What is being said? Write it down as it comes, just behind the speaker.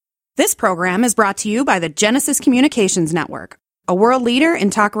This program is brought to you by the Genesis Communications Network, a world leader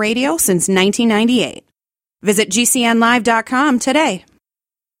in talk radio since 1998. Visit GCNlive.com today.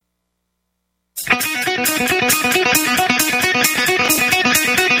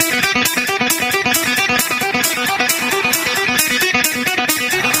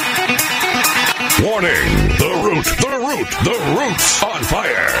 Warning! The root's on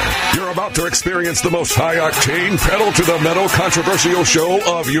fire. You're about to experience the most high-octane, pedal-to-the-metal controversial show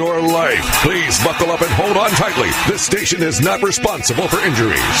of your life. Please buckle up and hold on tightly. This station is not responsible for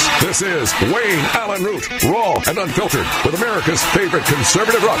injuries. This is Wayne Allyn Root, raw and unfiltered, with America's favorite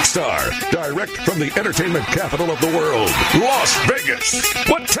conservative rock star. Direct from the entertainment capital of the world, Las Vegas.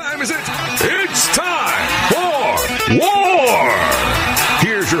 What time is it? It's time for war!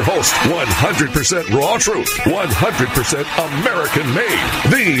 Here's your host, 100% raw truth, 100% American-made,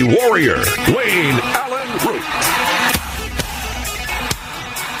 the warrior, Wayne Allyn Root.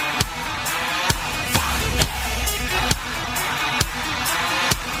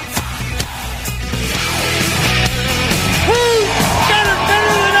 Who's got it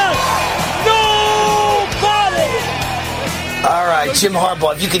better than us? Nobody! All right, Jim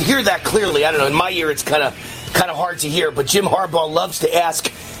Harbaugh, if you can hear that clearly, I don't know, in my ear it's kind of hard to hear, but Jim Harbaugh loves to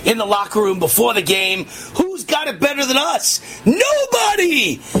ask in the locker room before the game, who's got it better than us?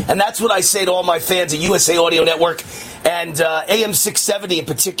 Nobody! And that's what I say to all my fans at USA Audio Network and AM 670 in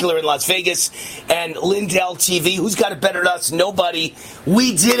particular in Las Vegas and Lindell TV. Who's got it better than us? Nobody.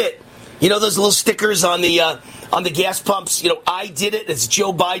 We did it. You know those little stickers on the gas pumps? You know, I did it. It's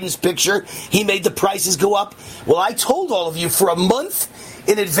Joe Biden's picture. He made the prices go up. Well, I told all of you for a month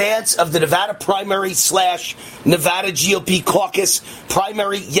in advance of the Nevada primary / Nevada GOP caucus.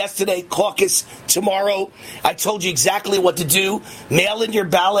 Primary yesterday, caucus tomorrow. I told you exactly what to do. Mail in your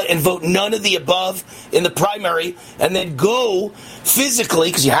ballot and vote none of the above in the primary, and then go physically,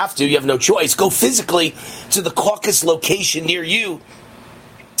 because you have to, you have no choice, go physically to the caucus location near you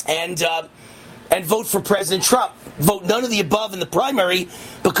and vote for President Trump. Vote none of the above in the primary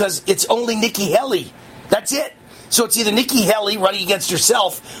because it's only Nikki Haley. That's it. So it's either Nikki Haley running against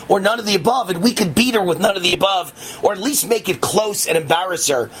herself or none of the above, and we could beat her with none of the above, or at least make it close and embarrass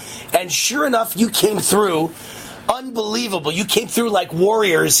her. And sure enough, you came through. Unbelievable. You came through like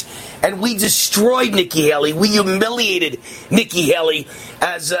warriors, and we destroyed Nikki Haley. We humiliated Nikki Haley.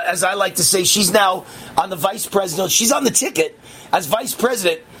 As I like to say, she's now on the vice president. She's on the ticket as vice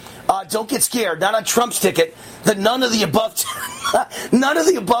president. Don't get scared. Not on Trump's ticket. The none of the above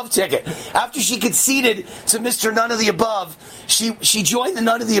ticket. After she conceded to Mr. None of the Above, she joined the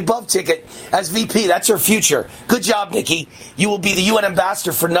none of the above ticket as VP. That's her future. Good job, Nikki. You will be the UN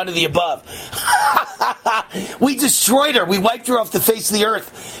ambassador for none of the above. We destroyed her. We wiped her off the face of the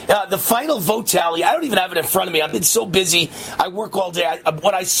earth. The final vote tally, I don't even have it in front of me. I've been so busy. I work all day.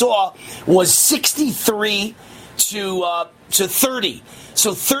 What I saw was 63 to 30.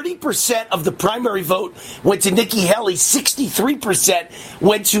 So 30% of the primary vote went to Nikki Haley. 63%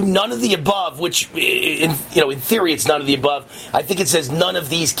 went to none of the above, which, in theory, it's none of the above. I think it says none of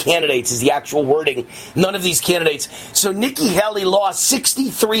these candidates is the actual wording. None of these candidates. So Nikki Haley lost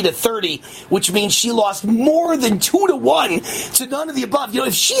 63 to 30, which means she lost more than 2-1 to none of the above. You know,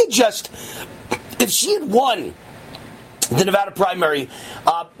 if she had won the Nevada primary,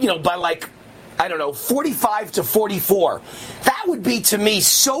 by like, I don't know, 45 to 44. That would be, to me,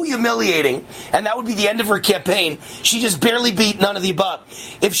 so humiliating, and that would be the end of her campaign. She just barely beat none of the above.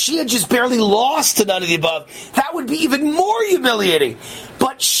 If she had just barely lost to none of the above, that would be even more humiliating.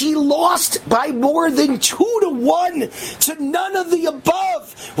 But she lost by more than 2-1 to none of the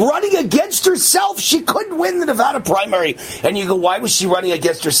above, running against herself. She couldn't win the Nevada primary. And you go, why was she running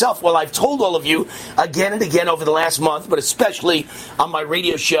against herself? Well, I've told all of you again and again over the last month, but especially on my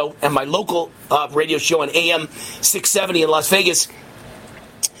radio show and my local radio show on AM 670 in Las Vegas,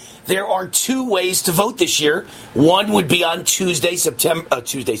 there are two ways to vote this year. One would be on Tuesday, February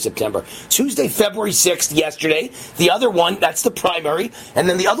 6th, yesterday. The other one, that's the primary. And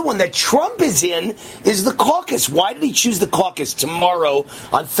then the other one that Trump is in is the caucus. Why did he choose the caucus tomorrow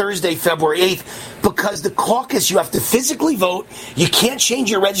on Thursday, February 8th? Because the caucus, you have to physically vote. You can't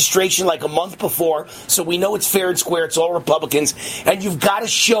change your registration like a month before, so we know it's fair and square. It's all Republicans. And you've got to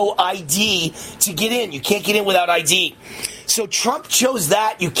show ID to get in. You can't get in without ID. So Trump chose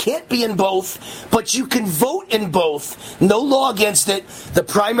that. You can't be in both, but you can vote in both. No law against it. The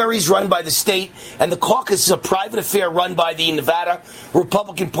primary is run by the state, and the caucus is a private affair run by the Nevada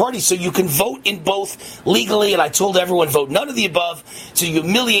Republican Party. So you can vote in both legally, and I told everyone vote none of the above to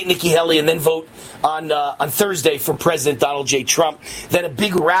humiliate Nikki Haley, and then vote on Thursday for President Donald J. Trump. Then a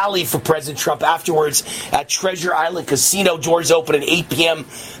big rally for President Trump afterwards at Treasure Island Casino. Doors open at 8 p.m.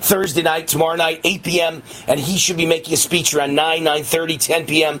 Thursday night, tomorrow night, 8 p.m., and he should be making a speech around 9:30, 10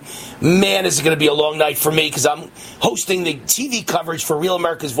 p.m. Man, is it going to be a long night for me because I'm hosting the TV coverage for Real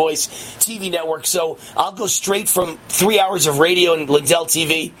America's Voice TV network. So I'll go straight from 3 hours of radio and Lindell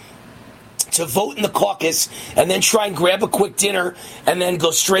TV to vote in the caucus, and then try and grab a quick dinner, and then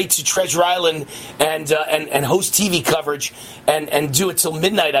go straight to Treasure Island and host TV coverage and do it till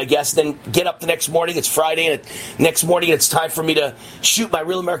midnight, I guess. Then get up the next morning. It's Friday, and next morning it's time for me to shoot my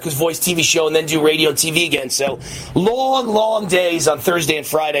Real America's Voice TV show and then do radio and TV again. So long days on Thursday and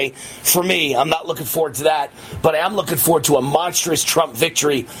Friday for me. I'm not looking forward to that, but I am looking forward to a monstrous Trump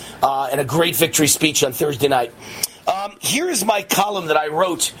victory and a great victory speech on Thursday night. Here is my column that I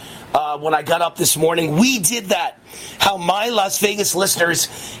wrote when I got up this morning. We did that. How my Las Vegas listeners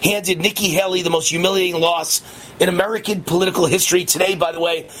handed Nikki Haley the most humiliating loss in American political history. Today, by the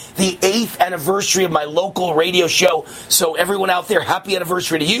way, the 8th anniversary of my local radio show. So everyone out there, happy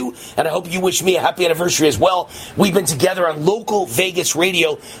anniversary to you, and I hope you wish me a happy anniversary as well. We've been together on local Vegas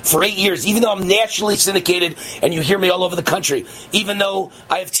radio for 8 years, even though I'm nationally syndicated and you hear me all over the country. Even though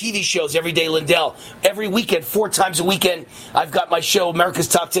I have TV shows every day, Lindell. Every weekend, 4 times a weekend, I've got my show, America's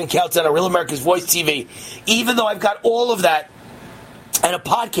Top 10 Countdown on Real America's Voice TV. Even though I've got all of that and a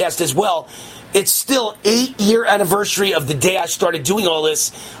podcast as well, it's still 8-year anniversary of the day I started doing all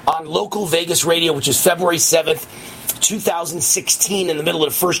this on local Vegas radio, which is February 7th, 2016, in the middle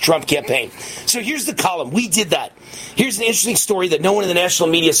of the first Trump campaign. So here's the column. We did that. Here's an interesting story that no one in the national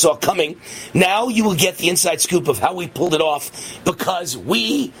media saw coming. Now you will get the inside scoop of how we pulled it off, because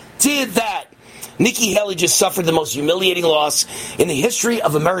we did that. Nikki Haley just suffered the most humiliating loss in the history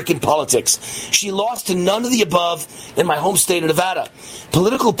of American politics. She lost to none of the above in my home state of Nevada.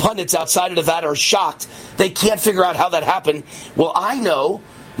 Political pundits outside of Nevada are shocked. They can't figure out how that happened. Well, I know.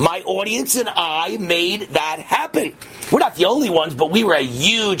 My audience and I made that happen. We're not the only ones, but we were a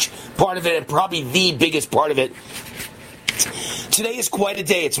huge part of it, and probably the biggest part of it. Today is quite a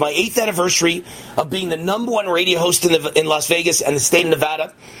day. It's my 8th anniversary of being the #1 radio host in Las Vegas and the state of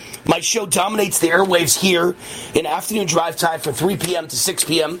Nevada. My show dominates the airwaves here in afternoon drive time from 3 p.m. to 6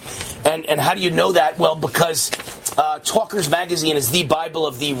 p.m. And how do you know that? Well, because Talkers Magazine is the Bible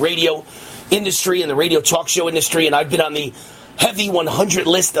of the radio industry and the radio talk show industry, and I've been on the heavy 100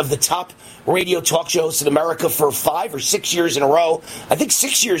 list of the top radio talk shows in America for 5 or 6 years in a row. I think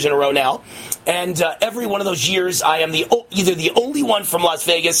 6 years in a row now. And every one of those years, I am either the only one from Las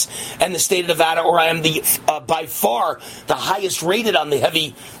Vegas and the state of Nevada, or I am the by far the highest rated on the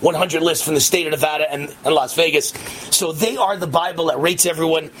heavy 100 list from the state of Nevada and Las Vegas. So they are the Bible that rates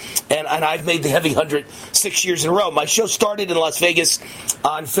everyone, and I've made the heavy 100 6 years in a row. My show started in Las Vegas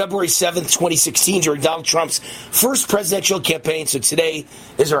on February 7th, 2016, during Donald Trump's first presidential campaign, so today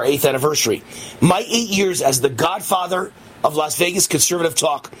is our 8th anniversary. My 8 years as the godfather of Las Vegas conservative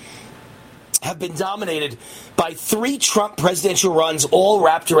talk have been dominated by 3 Trump presidential runs, all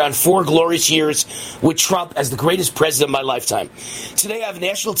wrapped around 4 glorious years with Trump as the greatest president of my lifetime. Today I have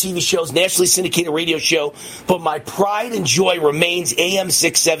national TV shows, nationally syndicated radio show, but my pride and joy remains AM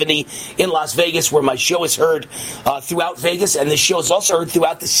 670 in Las Vegas, where my show is heard throughout Vegas, and this show is also heard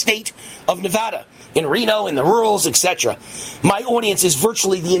throughout the state of Nevada, in Reno, in the rurals, etc. My audience is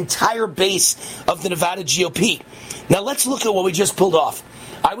virtually the entire base of the Nevada GOP. Now let's look at what we just pulled off.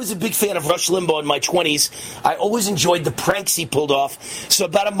 I was a big fan of Rush Limbaugh in my 20s. I always enjoyed the pranks he pulled off. So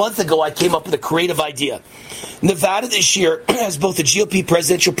about a month ago, I came up with a creative idea. Nevada this year has both a GOP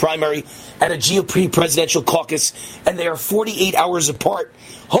presidential primary and a GOP presidential caucus, and they are 48 hours apart.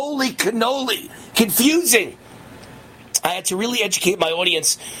 Holy cannoli! Confusing! I had to really educate my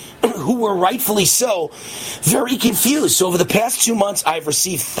audience, who were rightfully so very confused. So over the past 2 months, I've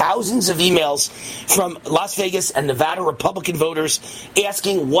received thousands of emails from Las Vegas and Nevada Republican voters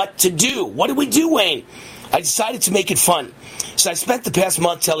asking what to do. What do we do, Wayne? I decided to make it fun. So I spent the past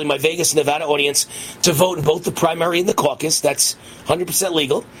month telling my Vegas and Nevada audience to vote in both the primary and the caucus. That's 100%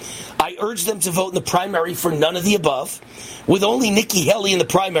 legal. I urged them to vote in the primary for none of the above. With only Nikki Haley in the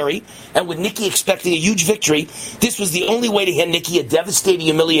primary, and with Nikki expecting a huge victory, this was the only way to hand Nikki a devastating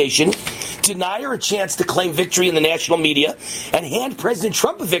humiliation, deny her a chance to claim victory in the national media, and hand President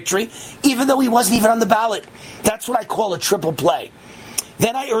Trump a victory, even though he wasn't even on the ballot. That's what I call a triple play.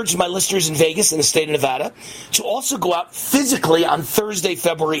 Then I urged my listeners in Vegas and the state of Nevada to also go out physically on Thursday,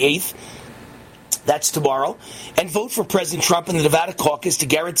 February 8th. That's tomorrow. And vote for President Trump in the Nevada caucus to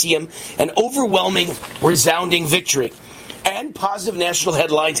guarantee him an overwhelming, resounding victory. And positive national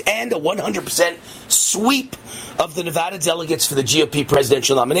headlines and a 100% sweep of the Nevada delegates for the GOP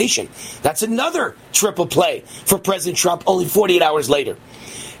presidential nomination. That's another triple play for President Trump only 48 hours later.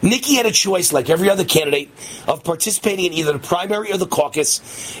 Nikki had a choice, like every other candidate, of participating in either the primary or the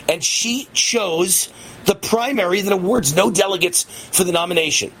caucus, and she chose the primary that awards no delegates for the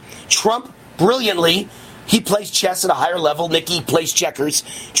nomination. Trump, brilliantly, he plays chess at a higher level. Nikki plays checkers.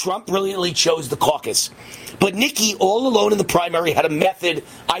 Trump brilliantly chose the caucus. But Nikki, all alone in the primary, had a method,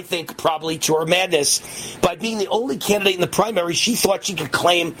 I think, probably to her madness. By being the only candidate in the primary, she thought she could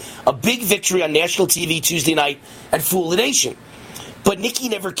claim a big victory on national TV Tuesday night and fool the nation. But Nikki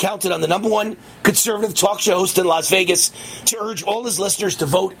never counted on the number one conservative talk show host in Las Vegas to urge all his listeners to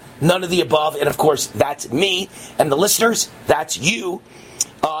vote none of the above. And, of course, that's me. And the listeners, that's you.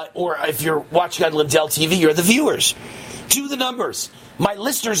 Or if you're watching on Lindell TV, you're the viewers. Do the numbers. My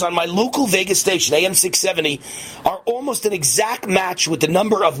listeners on my local Vegas station, AM 670, are almost an exact match with the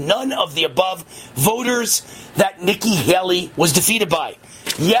number of none of the above voters that Nikki Haley was defeated by.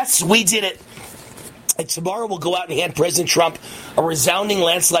 Yes, we did it. And tomorrow we'll go out and hand President Trump a resounding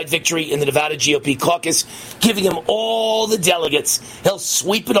landslide victory in the Nevada GOP caucus, giving him all the delegates. He'll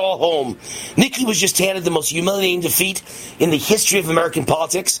sweep it all home. Nikki was just handed the most humiliating defeat in the history of American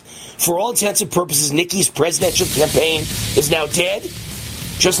politics. For all intents and purposes, Nikki's presidential campaign is now dead,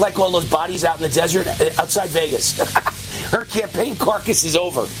 just like all those bodies out in the desert outside Vegas. Her campaign carcass is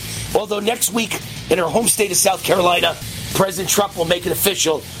over. Although next week, in her home state of South Carolina, President Trump will make it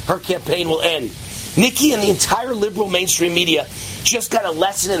official. Her campaign will end. Nikki and the entire liberal mainstream media just got a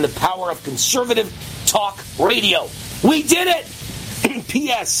lesson in the power of conservative talk radio. We did it!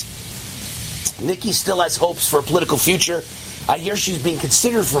 P.S. Nikki still has hopes for a political future. I hear she's being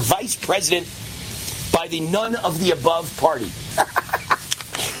considered for vice president by the none of the above party.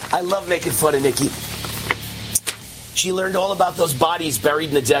 I love making fun of Nikki. She learned all about those bodies buried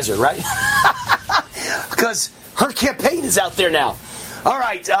in the desert, right? Because her campaign is out there now. All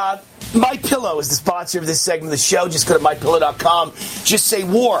right, MyPillow is the sponsor of this segment of the show. Just go to MyPillow.com. Just say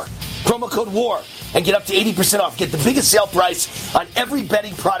WAR, promo code WAR, and get up to 80% off. Get the biggest sale price on every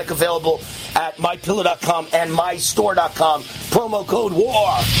bedding product available at MyPillow.com and MyStore.com. Promo code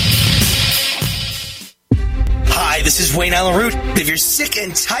WAR. Hi, this is Wayne Allyn Root. If you're sick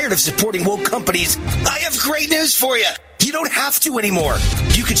and tired of supporting woke companies, I have great news for you. You don't have to anymore.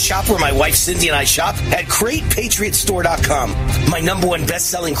 You can shop where my wife Cindy and I shop at GreatPatriotStore.com. My number one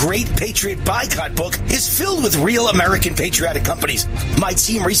best-selling Great Patriot Boycott book is filled with real American patriotic companies. My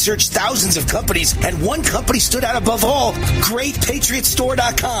team researched thousands of companies, and one company stood out above all,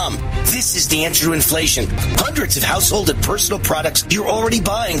 GreatPatriotStore.com. This is the answer to inflation. Hundreds of household and personal products you're already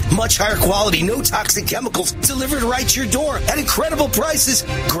buying. Much higher quality, no toxic chemicals, delivered right to your door at incredible prices.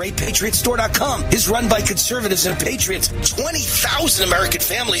 GreatPatriotStore.com is run by conservatives and patriots. 20,000 American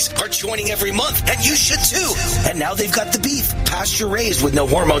families are joining every month, and you should too. And now they've got the beef, pasture-raised with no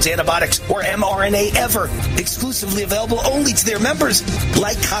hormones, antibiotics, or mRNA ever. Exclusively available only to their members.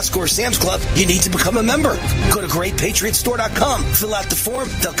 Like Costco or Sam's Club, you need to become a member. Go to GreatPatriotStore.com, fill out the form,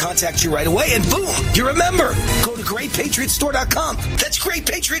 they'll contact you right away, and boom, you're a member. Go to GreatPatriotStore.com. That's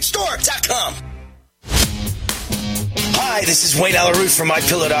GreatPatriotStore.com. Hi, this is Wayne Allyn Root from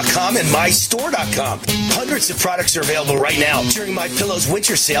MyPillow.com and MyStore.com. Hundreds of products are available right now during MyPillow's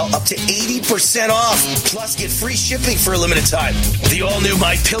winter sale, up to 80% off. Plus, get free shipping for a limited time. The all-new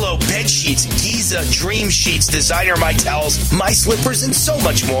MyPillow bed sheets, Giza Dream Sheets, designer My Towels, My Slippers, and so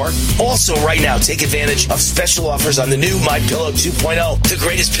much more. Also, right now, take advantage of special offers on the new MyPillow 2.0, the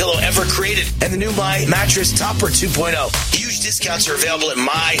greatest pillow ever created, and the new My Mattress Topper 2.0. Huge discounts are available at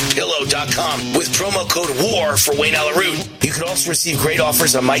MyPillow.com with promo code WAR for Wayne Allyn Root. You can also receive great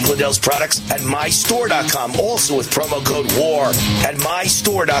offers on Mike Lindell's products at MyStore.com, also with promo code WAR. At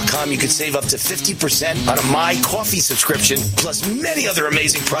MyStore.com, you can save up to 50% on a My Coffee subscription, plus many other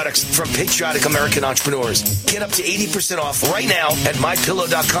amazing products from patriotic American entrepreneurs. Get up to 80% off right now at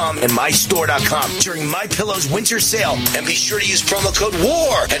MyPillow.com and MyStore.com during MyPillow's winter sale. And be sure to use promo code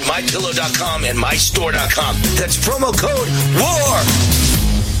WAR at MyPillow.com and MyStore.com. That's promo code WAR.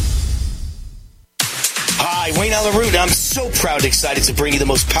 Hi, Wayne Allyn. I'm so proud and excited to bring you the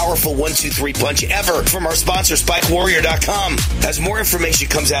most powerful 1-2-3 punch ever from our sponsor, SpikeWarrior.com. As more information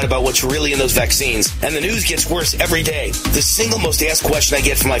comes out about what's really in those vaccines, and the news gets worse every day, the single most asked question I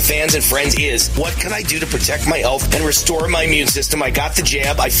get from my fans and friends is, what can I do to protect my health and restore my immune system? I got the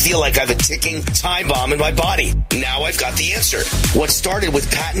jab. I feel like I have a ticking time bomb in my body. Now I've got the answer. What started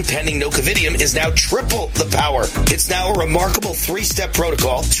with patent-pending nocovidium is now triple the power. It's now a remarkable 3-step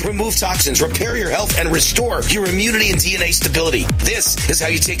protocol to remove toxins, repair your health, and restore your immunity and DNA stability. This is how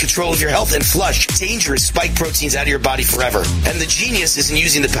you take control of your health and flush dangerous spike proteins out of your body forever. And the genius is in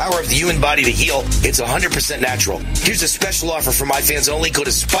using the power of the human body to heal. It's 100% natural. Here's a special offer for my fans only. Go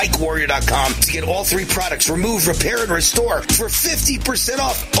to SpikeWarrior.com to get all 3 products, remove, repair, and restore for 50%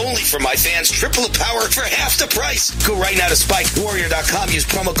 off. Only for my fans. Triple the power for half the price. Go right now to SpikeWarrior.com. Use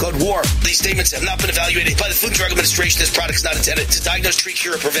promo code WAR. These statements have not been evaluated by the Food and Drug Administration. This product is not intended to diagnose, treat,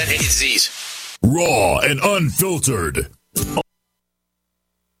 cure, or prevent any disease. Raw and unfiltered.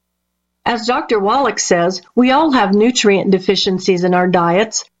 As Dr. Wallach says, we all have nutrient deficiencies in our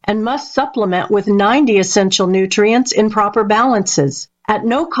diets and must supplement with 90 essential nutrients in proper balances. At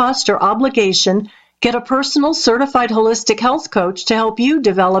no cost or obligation, get a personal certified holistic health coach to help you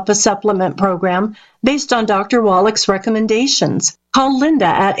develop a supplement program based on Dr. Wallach's recommendations. Call Linda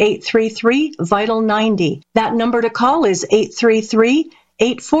at 833-VITAL-90. That number to call is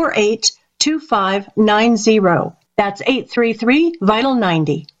 833-848-2590. That's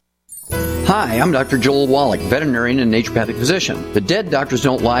 833-VITAL-90. Hi, I'm Dr. Joel Wallach, veterinarian and naturopathic physician. The Dead Doctors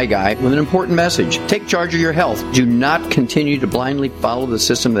Don't Lie guy with an important message. Take charge of your health. Do not continue to blindly follow the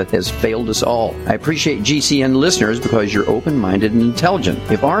system that has failed us all. I appreciate GCN listeners because you're open-minded and intelligent.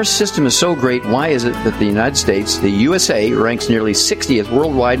 If our system is so great, why is it that the United States, the USA, ranks nearly 60th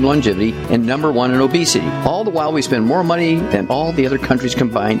worldwide in longevity and number 1 in obesity? All the while we spend more money than all the other countries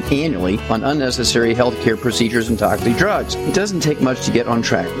combined annually on unnecessary healthcare procedures and toxic drugs. It doesn't take much to get on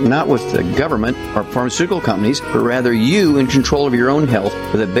track. Not with the government or pharmaceutical companies, but rather you in control of your own health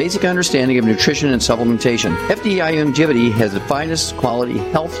with a basic understanding of nutrition and supplementation. FDI Longevity has the finest quality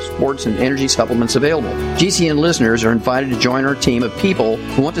health, sports, and energy supplements available. GCN listeners are invited to join our team of people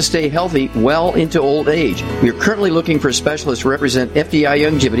who want to stay healthy well into old age. We are currently looking for specialists to represent FDI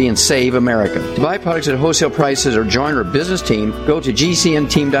Longevity and save America. To buy products at wholesale prices or join our business team, go to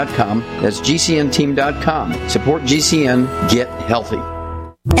GCNteam.com. That's GCNteam.com. Support GCN. Get healthy.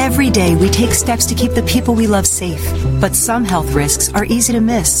 Every day we take steps to keep the people we love safe, but some health risks are easy to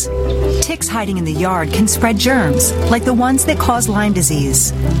miss. Ticks hiding in the yard can spread germs, like the ones that cause Lyme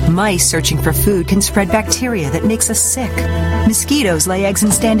disease. Mice searching for food can spread bacteria that makes us sick. Mosquitoes lay eggs in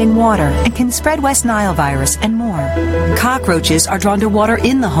standing water and can spread West Nile virus and more. Cockroaches are drawn to water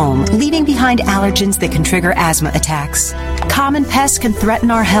in the home, leaving behind allergens that can trigger asthma attacks. Common pests can threaten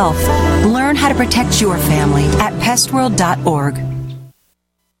our health. Learn how to protect your family at pestworld.org.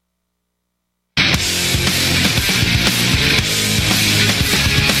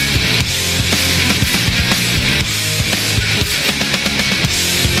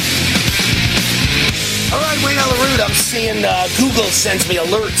 I'm seeing Google sends me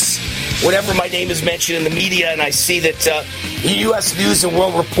alerts whenever my name is mentioned in the media, and I see that U.S. News and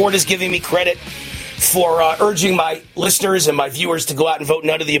World Report is giving me credit for urging my listeners and my viewers to go out and vote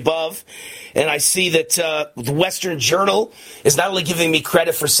none of the above. And I see that the Western Journal is not only giving me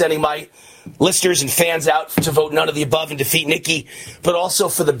credit for sending my listeners and fans out to vote none of the above and defeat Nikki, but also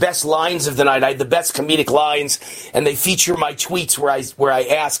for the best lines of the night. I had the best comedic lines, and they feature my tweets where I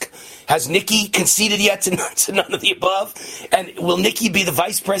ask, has Nikki conceded yet to none of the above? And will Nikki be the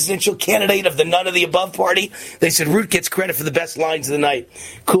vice presidential candidate of the none of the above party? They said Root gets credit for the best lines of the night.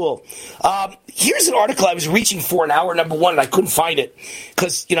 Cool. Here's an article I was reaching for in hour number 1, and I couldn't find it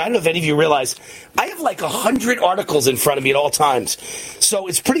because, I don't know if any of you realize, I have like 100 articles in front of me at all times. So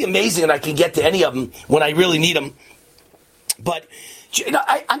it's pretty amazing that I can get to any of them when I really need them. But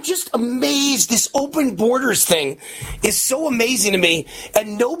I'm just amazed. This open borders thing is so amazing to me,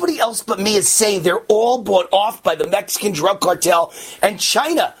 and nobody else but me is saying they're all bought off by the Mexican drug cartel and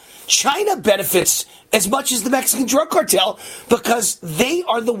China. China benefits as much as the Mexican drug cartel because they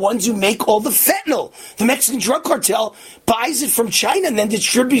are the ones who make all the fentanyl. The Mexican drug cartel buys it from China and then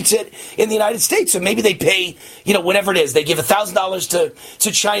distributes it in the United States. So maybe they pay, whatever it is. They give $1,000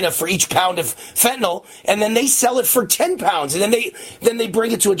 to China for each pound of fentanyl, and then they sell it for 10 pounds. And then they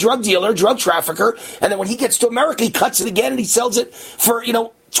bring it to a drug dealer, drug trafficker, and then when he gets to America, he cuts it again and he sells it for,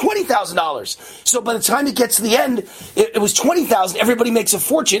 $20,000. So by the time it gets to the end, it was $20,000. Everybody makes a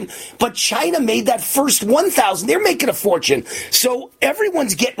fortune, but China made that first $1,000. They're making a fortune. So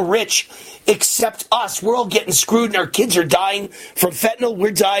everyone's getting rich except us. We're all getting screwed, and our kids are dying from fentanyl.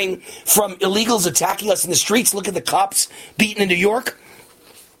 We're dying from illegals attacking us in the streets. Look at the cops beaten in New York.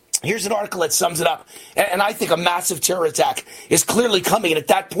 Here's an article that sums it up. And I think a massive terror attack is clearly coming. And at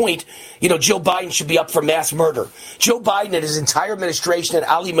that point, Joe Biden should be up for mass murder. Joe Biden and his entire administration and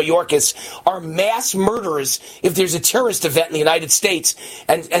Ali Mayorkas are mass murderers if there's a terrorist event in the United States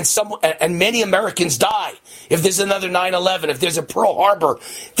and many Americans die. If there's another 9/11, if there's a Pearl Harbor,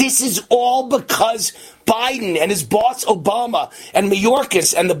 this is all because Biden and his boss Obama and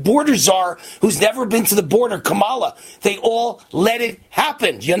Mayorkas and the border czar who's never been to the border, Kamala, they all let it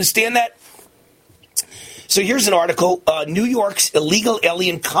happen. Do you understand that? So here's an article, New York's illegal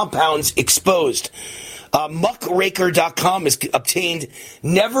alien compounds exposed. Muckraker.com has obtained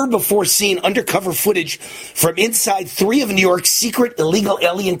never-before-seen undercover footage from inside 3 of New York's secret illegal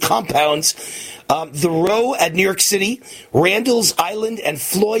alien compounds, the Row at New York City, Randall's Island, and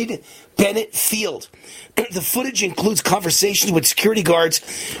Floyd Bennett Field. The footage includes conversations with security guards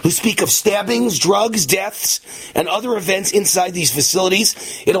who speak of stabbings, drugs, deaths, and other events inside these facilities.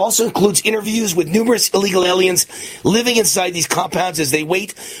 It also includes interviews with numerous illegal aliens living inside these compounds as they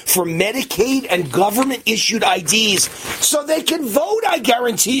wait for Medicaid and government-issued IDs so they can vote, I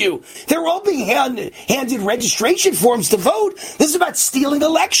guarantee you. They're all being handed registration forms to vote. This is about stealing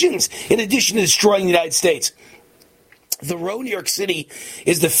elections in addition to destroying the United States. The Row, New York City,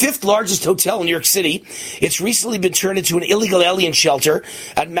 is the 5th largest hotel in New York City. It's recently been turned into an illegal alien shelter.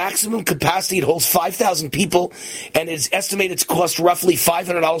 At maximum capacity, it holds 5,000 people, and it is estimated to cost roughly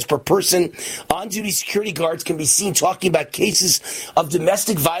 $500 per person. On-duty security guards can be seen talking about cases of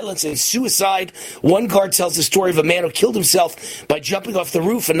domestic violence and suicide. One guard tells the story of a man who killed himself by jumping off the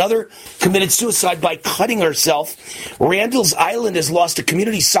roof. Another committed suicide by cutting herself. Randall's Island has lost a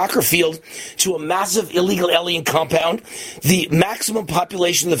community soccer field to a massive illegal alien compound. The maximum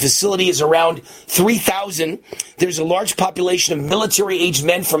population of the facility is around 3,000. There's a large population of military-aged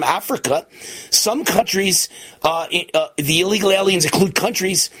men from Africa. Some countries, the illegal aliens include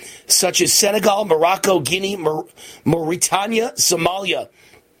countries such as Senegal, Morocco, Guinea, Mauritania, Somalia.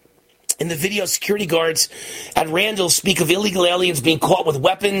 In the video, security guards at Randall speak of illegal aliens being caught with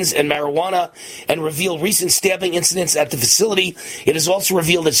weapons and marijuana and reveal recent stabbing incidents at the facility. It is also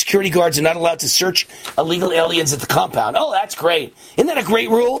revealed that security guards are not allowed to search illegal aliens at the compound. Oh, that's great. Isn't that a great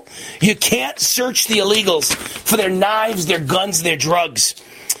rule? You can't search the illegals for their knives, their guns, their drugs.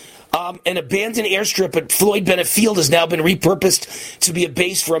 An abandoned airstrip at Floyd Bennett Field has now been repurposed to be a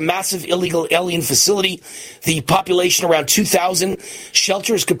base for a massive illegal alien facility. The population around 2,000.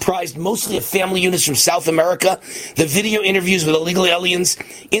 Shelter is comprised mostly of family units from South America. The video interviews with illegal aliens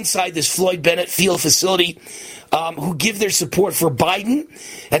inside this Floyd Bennett Field facility who give their support for Biden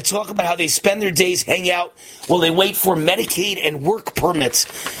and talk about how they spend their days hanging out while they wait for Medicaid and work permits.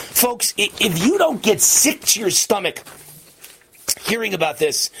 Folks, if you don't get sick to your stomach hearing about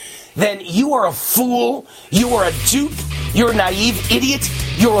this, then you are a fool, you are a dupe, you're a naive idiot,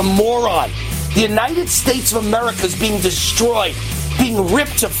 you're a moron. The United States of America is being destroyed, being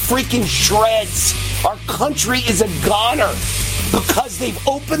ripped to freaking shreds. Our country is a goner because they've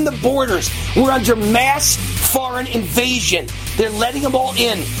opened the borders. We're under mass foreign invasion. They're letting them all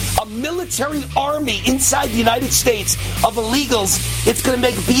in. A military army inside the United States of illegals. It's going to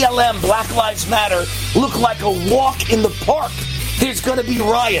make BLM, Black Lives Matter, look like a walk in the park. There's going to be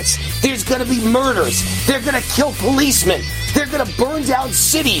riots. There's going to be murders. They're going to kill policemen. They're going to burn down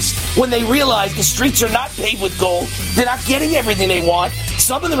cities when they realize the streets are not paved with gold. They're not getting everything they want.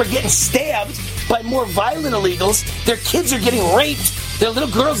 Some of them are getting stabbed by more violent illegals. Their kids are getting raped. Their little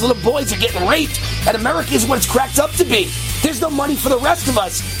girls, little boys are getting raped. And America is what it's cracked up to be. There's no money for the rest of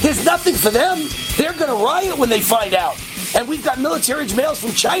us. There's nothing for them. They're going to riot when they find out. And we've got military males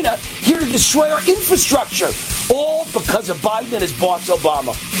from China here to destroy our infrastructure. All because of Biden and his boss,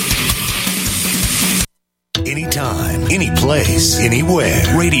 Obama. Anytime, any place, anywhere.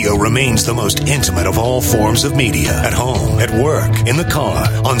 Radio remains the most intimate of all forms of media. At home, at work, in the car,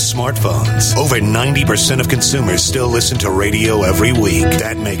 on smartphones. Over 90% of consumers still listen to radio every week.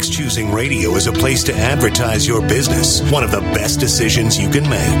 That makes choosing radio as a place to advertise your business one of the best decisions you can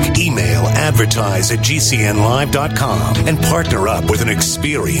make. Email advertise@gcnlive.com and partner up with an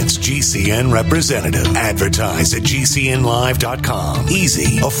experienced GCN representative. Advertise@gcnlive.com.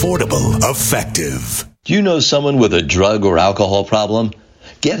 Easy, affordable, effective. Do you know someone with a drug or alcohol problem?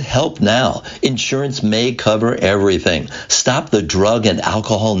 Get help now. Insurance may cover everything. Stop the drug and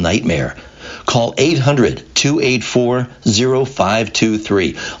alcohol nightmare. Call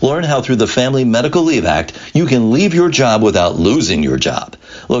 800-284-0523. Learn how through the Family Medical Leave Act, you can leave your job without losing your job.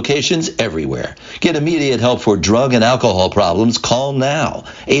 Locations everywhere. Get immediate help for drug and alcohol problems. Call now.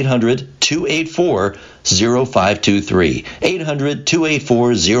 800-284-0523.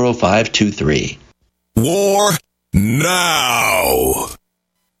 800-284-0523. War now.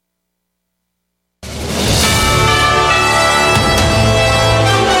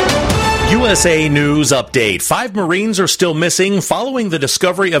 USA News Update. 5 Marines are still missing following the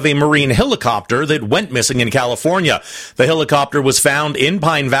discovery of a Marine helicopter that went missing in California. The helicopter was found in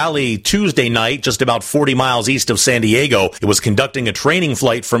Pine Valley Tuesday night, just about 40 miles east of San Diego. It was conducting a training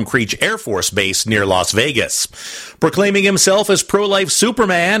flight from Creech Air Force Base near Las Vegas. Proclaiming himself as pro-life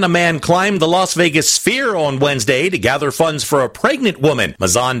Superman, a man climbed the Las Vegas Sphere on Wednesday to gather funds for a pregnant woman.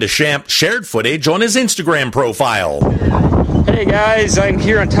 Mazan Deschamps shared footage on his Instagram profile. Hey guys, I'm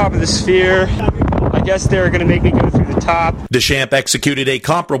here on top of the Sphere. I guess they're going to make me go through the top. Deschamps executed a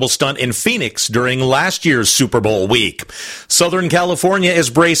comparable stunt in Phoenix during last year's Super Bowl week. Southern California is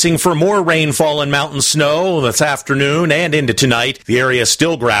bracing for more rainfall and mountain snow this afternoon and into tonight. The area is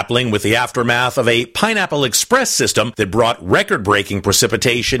still grappling with the aftermath of a Pineapple Express system that brought record-breaking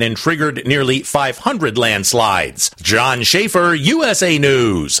precipitation and triggered nearly 500 landslides. John Schaefer, USA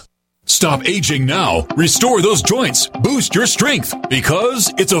News. Stop aging now. Restore those joints. Boost your strength.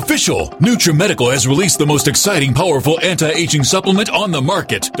 Because it's official. NutriMedical has released the most exciting, powerful anti-aging supplement on the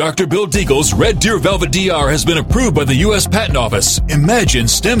market. Dr. Bill Deagle's Red Deer Velvet DR has been approved by the U.S. Patent Office. Imagine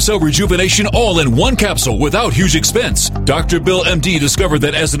stem cell rejuvenation all in one capsule without huge expense. Dr. Bill MD discovered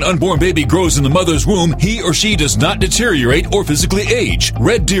that as an unborn baby grows in the mother's womb, he or she does not deteriorate or physically age.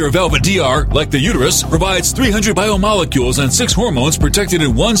 Red Deer Velvet DR, like the uterus, provides 300 biomolecules and 6 hormones protected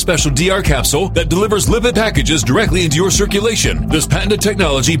in one special DR capsule that delivers lipid packages directly into your circulation. This patented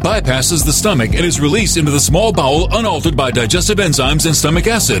technology bypasses the stomach and is released into the small bowel unaltered by digestive enzymes and stomach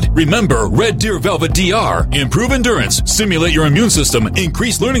acid. Remember, Red Deer Velvet DR. Improve endurance, stimulate your immune system,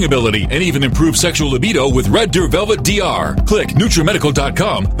 increase learning ability, and even improve sexual libido with Red Deer Velvet DR. Click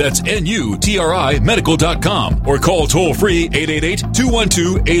NutriMedical.com, that's N-U-T-R-I medical.com, or call toll-free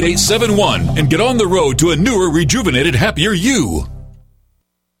 888-212-8871 and get on the road to a newer, rejuvenated, happier you.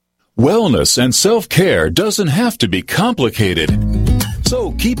 Wellness and self-care doesn't have to be complicated.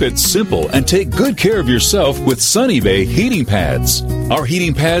 So keep it simple and take good care of yourself with Sunny Bay heating pads. Our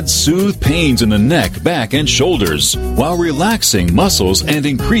heating pads soothe pains in the neck, back, and shoulders while relaxing muscles and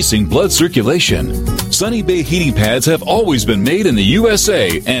increasing blood circulation. Sunny Bay heating pads have always been made in the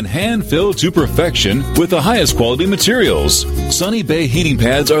USA and hand-filled to perfection with the highest quality materials. Sunny Bay heating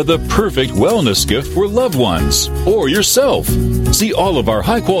pads are the perfect wellness gift for loved ones or yourself. See all of our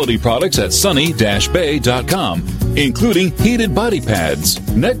high-quality products at sunny-bay.com, including heated body pads,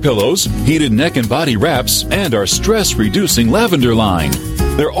 neck pillows, heated neck and body wraps, and our stress-reducing lavender line.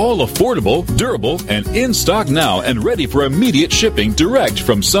 They're all affordable, durable, and in stock now and ready for immediate shipping direct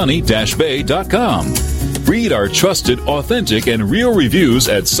from sunny-bay.com. Read our trusted, authentic, and real reviews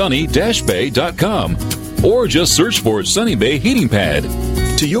at sunny-bay.com or just search for Sunny Bay Heating Pad.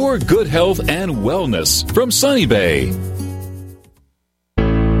 To your good health and wellness from Sunny Bay.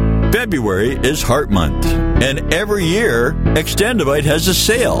 February is Heart Month, and every year, Extendivite has a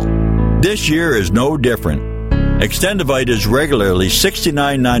sale. This year is no different. Extendivite is regularly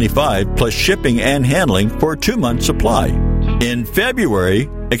 $69.95 plus shipping and handling for a 2-month supply. In February,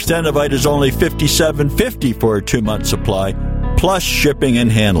 Extendivite is only $57.50 for a 2-month supply plus shipping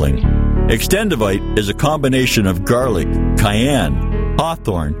and handling. Extendivite is a combination of garlic, cayenne,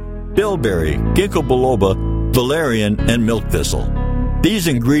 hawthorn, bilberry, ginkgo biloba, valerian, and milk thistle. These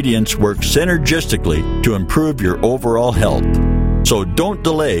ingredients work synergistically to improve your overall health. So don't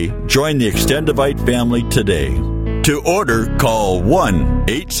delay. Join the Extendivite family today. To order, call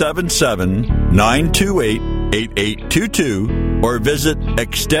 1-877-928-8822 or visit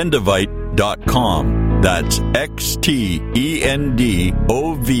extendivite.com. That's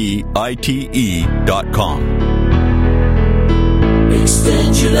XTENDOVITE.com.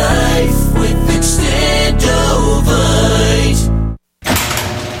 Extend your life with Extendovite.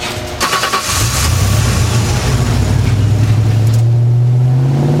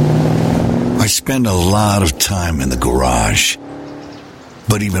 I spend a lot of time in the garage,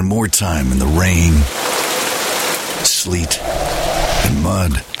 but even more time in the rain, sleet, and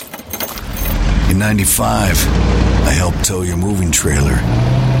mud. In 95, I helped tow your moving trailer.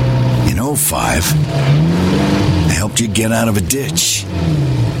 In 05, I helped you get out of a ditch.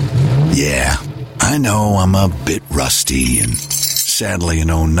 Yeah, I know I'm a bit rusty, and sadly in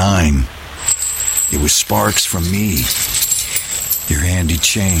 09, it was sparks from me, your handy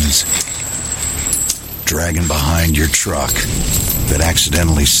chains, dragging behind your truck that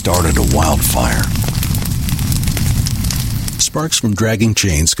accidentally started a wildfire. Sparks from dragging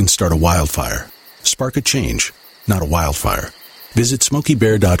chains can start a wildfire. Spark a change, not a wildfire. Visit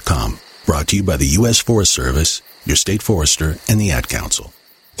SmokeyBear.com. Brought to you by the U.S. Forest Service, your state forester, and the Ad Council.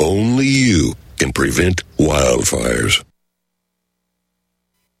 Only you can prevent wildfires.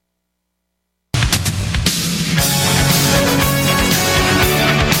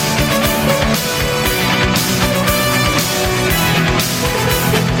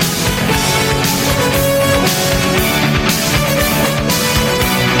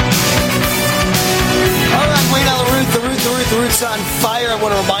 The Root's on fire. I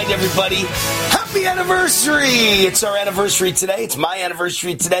want to remind everybody, happy anniversary! It's our anniversary today. It's my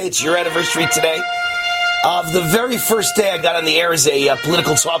anniversary today. It's your anniversary today. The very first day I got on the air as a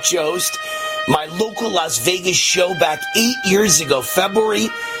political talk show host, my local Las Vegas show back 8 years ago, February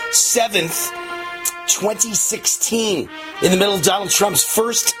 7th, 2016, in the middle of Donald Trump's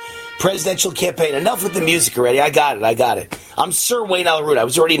first presidential campaign. Enough with the music already. I got it. I'm Sir Wayne Allyn. I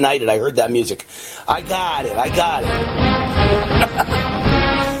was already knighted. I heard that music. I got it.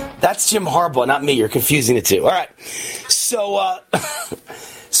 That's Jim Harbaugh, not me. You're confusing the two. All right. So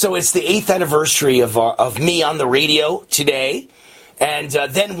it's the 8th anniversary of me on the radio today. And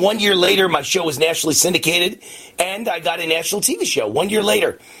then 1 year later, my show was nationally syndicated, and I got a national TV show 1 year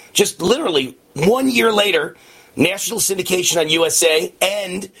later. Just literally 1 year later, national syndication on USA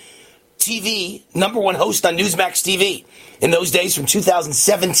and TV, #1 host on Newsmax TV. In those days, from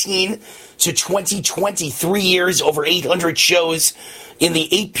 2017 to 2020, 3 years, over 800 shows in the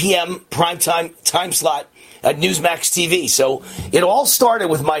 8 p.m. primetime time slot at Newsmax TV. So it all started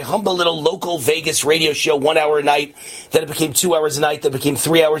with my humble little local Vegas radio show, 1 hour a night. Then it became 2 hours a night. Then it became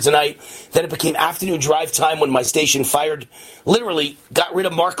 3 hours a night. Then it became afternoon drive time when my station literally got rid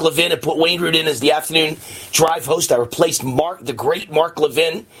of Mark Levin and put Wayne Root in as the afternoon drive host. I replaced the great Mark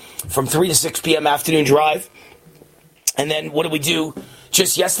Levin from 3 to 6 p.m. afternoon drive. And then what did we do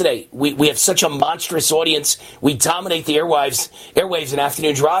just yesterday? We have such a monstrous audience. We dominate the airwaves in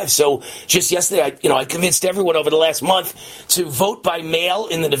afternoon drive. So just yesterday, I convinced everyone over the last month to vote by mail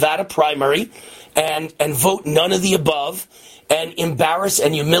in the Nevada primary and vote none of the above and embarrass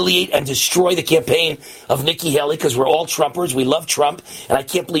and humiliate and destroy the campaign of Nikki Haley, because we're all Trumpers. We love Trump, and I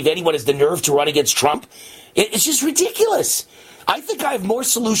can't believe anyone has the nerve to run against Trump. It's just ridiculous. I think I have more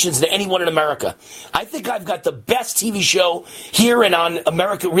solutions than anyone in America. I think I've got the best TV show here and on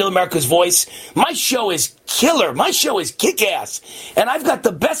Real America's Voice. My show is killer. My show is kick-ass. And I've got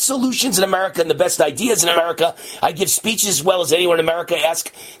the best solutions in America and the best ideas in America. I give speeches as well as anyone in America.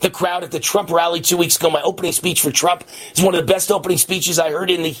 Ask the crowd at the Trump rally 2 weeks ago. My opening speech for Trump is one of the best opening speeches I heard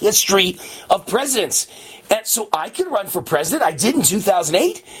in the history of presidents. And so I could run for president. I did in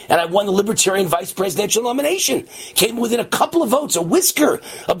 2008, and I won the Libertarian vice presidential nomination. Came within a couple of votes, a whisker,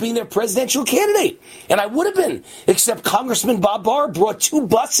 of being their presidential candidate. And I would have been, except Congressman Bob Barr brought 2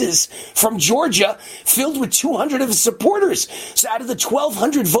 buses from Georgia filled with 200 of his supporters. So out of the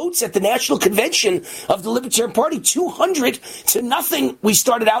 1,200 votes at the national convention of the Libertarian Party, 200 to nothing, we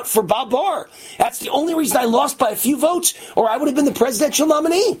started out for Bob Barr. That's the only reason I lost by a few votes, or I would have been the presidential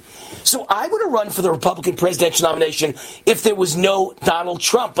nominee. So I would have run for the Republican presidential nomination if there was no Donald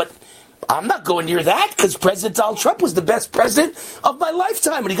Trump. But I'm not going near that, because President Donald Trump was the best president of my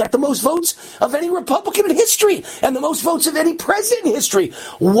lifetime, and he got the most votes of any Republican in history and the most votes of any president in history.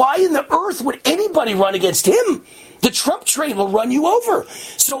 Why in the earth would anybody run against him? The Trump train will run you over.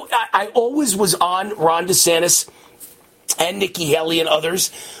 So I always was on Ron DeSantis and Nikki Haley and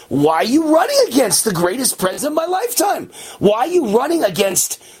others. Why are you running against the greatest president of my lifetime? Why are you running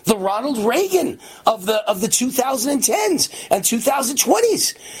against the Ronald Reagan of the 2010s and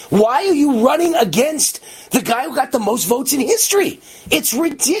 2020s? Why are you running against the guy who got the most votes in history? It's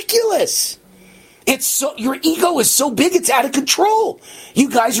ridiculous. Your ego is so big, it's out of control. You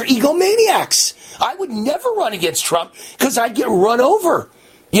guys are egomaniacs. I would never run against Trump because I'd get run over.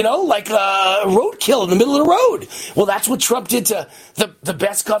 Like roadkill in the middle of the road. Well, that's what Trump did to the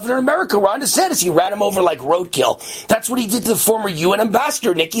best governor in America, Ron DeSantis. He ran him over like roadkill. That's what he did to the former UN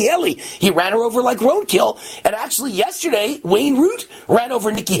ambassador, Nikki Haley. He ran her over like roadkill. And actually yesterday, Wayne Root ran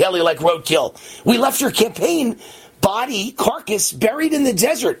over Nikki Haley like roadkill. We left her campaign carcass buried in the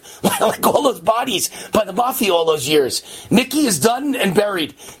desert, like all those bodies by the mafia all those years. Nikki is done and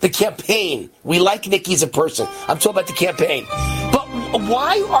buried. The campaign. We like Nikki as a person. I'm talking about the campaign. But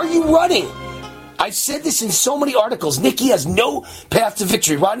why are you running? I've said this in so many articles. Nikki has no path to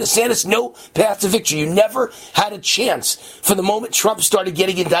victory. Ron DeSantis, no path to victory. You never had a chance. From the moment Trump started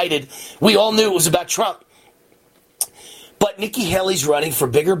getting indicted, we all knew it was about Trump. But Nikki Haley's running for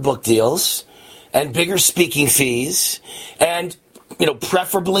bigger book deals and bigger speaking fees and,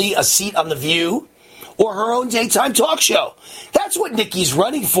 preferably a seat on The View or her own daytime talk show. That's what Nikki's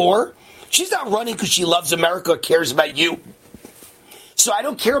running for. She's not running because she loves America or cares about you. So I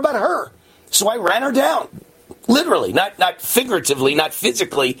don't care about her. So I ran her down. Literally, not figuratively, not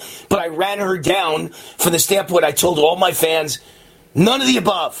physically, but I ran her down from the standpoint I told all my fans, none of the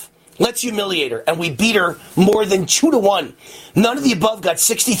above. Let's humiliate her. And we beat her more than 2-1. None of the above got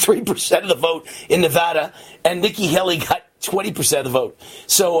 63% of the vote in Nevada, and Nikki Haley got 20% of the vote.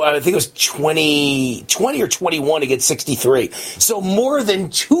 So I think it was 20 or 21 against 63. So more than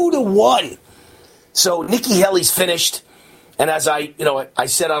 2-1. So Nikki Haley's finished. And as I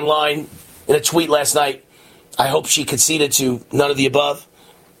said online in a tweet last night, I hope she conceded to none of the above.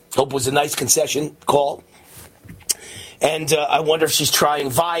 Hope it was a nice concession call. And I wonder if she's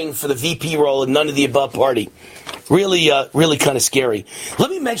vying for the VP role in none of the above party. Really kind of scary. Let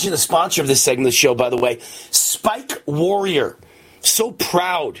me mention the sponsor of this segment of the show, by the way, Spike Warrior. So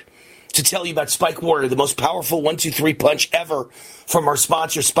proud to tell you about Spike Warrior, the most powerful 1-2-3 punch ever from our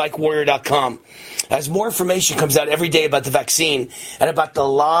sponsor, SpikeWarrior.com. As more information comes out every day about the vaccine and about the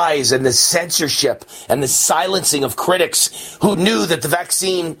lies and the censorship and the silencing of critics who knew that the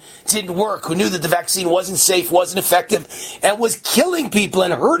vaccine didn't work, who knew that the vaccine wasn't safe, wasn't effective, and was killing people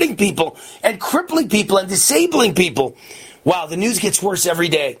and hurting people and crippling people and disabling people. Wow, the news gets worse every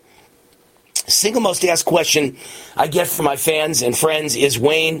day. Single most asked question I get from my fans and friends is,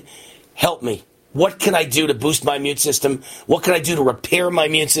 Wayne, help me. What can I do to boost my immune system? What can I do to repair my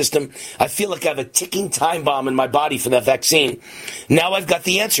immune system? I feel like I have a ticking time bomb in my body for that vaccine. Now I've got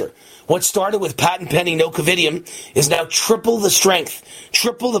the answer. What started with patent pending nocovidium is now triple the strength,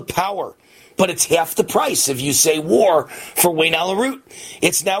 triple the power, but it's half the price if you say war for Wayne Allyn Root.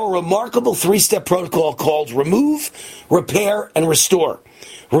 It's now a remarkable 3-step protocol called Remove, Repair, and Restore.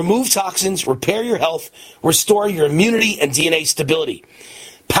 Remove toxins, repair your health, restore your immunity and DNA stability.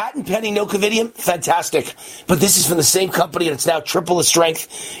 Patent pending nocovidium, fantastic. But this is from the same company, and it's now triple the strength.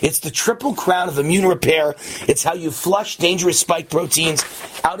 It's the triple crown of immune repair. It's how you flush dangerous spike proteins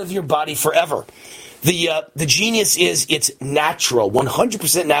out of your body forever. The genius is it's natural,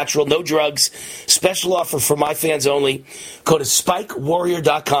 100% natural, no drugs. Special offer for my fans only. Go to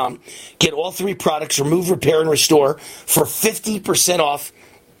SpikeWarrior.com. Get all 3 products, Remove, Repair, and Restore for 50% off.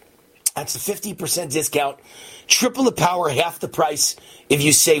 That's a 50% discount. Triple the power, half the price if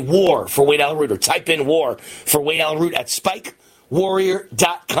you say war for Wayne Allyn Root, or type in war for Wayne Allyn Root at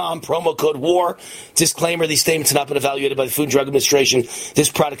SpikeWarrior.com, promo code WAR. Disclaimer, these statements have not been evaluated by the Food and Drug Administration. This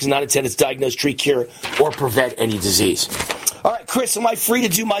product is not intended to diagnose, treat, cure, or prevent any disease. All right, Chris, am I free to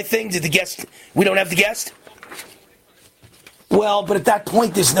do my thing? Did the guest, we don't have the guest? Well, but at that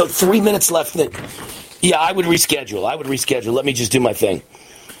point, there's no 3 minutes left. Yeah, I would reschedule. Let me just do my thing.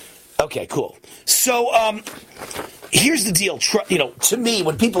 Okay, cool. So, here's the deal. To me,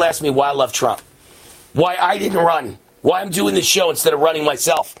 when people ask me why I love Trump, why I didn't run, why I'm doing this show instead of running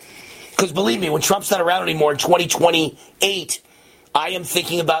myself, because believe me, when Trump's not around anymore in 2028, I am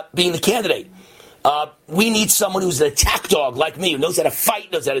thinking about being the candidate. We need someone who's an attack dog like me, who knows how to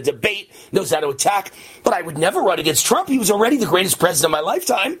fight, knows how to debate, knows how to attack. But I would never run against Trump. He was already the greatest president of my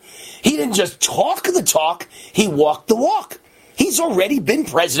lifetime. He didn't just talk the talk, he walked the walk. He's already been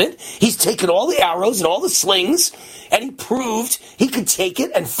president. He's taken all the arrows and all the slings, and he proved he could take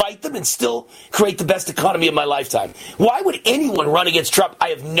it and fight them and still create the best economy of my lifetime. Why would anyone run against Trump? I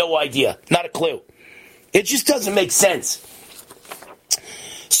have no idea. Not a clue. It just doesn't make sense.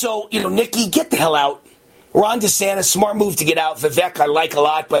 So, Nikki, get the hell out. Ron DeSantis, smart move to get out. Vivek, I like a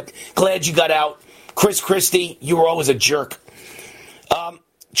lot, but glad you got out. Chris Christie, you were always a jerk.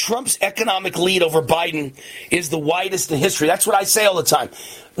 Trump's economic lead over Biden is the widest in history. That's what I say all the time.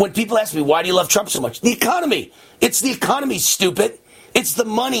 When people ask me, why do you love Trump so much? The economy. It's the economy, stupid. It's the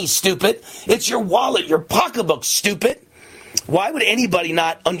money, stupid. It's your wallet, your pocketbook, stupid. Why would anybody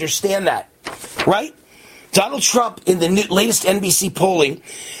not understand that? Right? Donald Trump, in the latest NBC polling,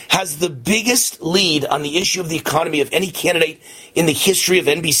 has the biggest lead on the issue of the economy of any candidate in the history of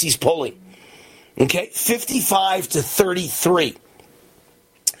NBC's polling. Okay? 55-33.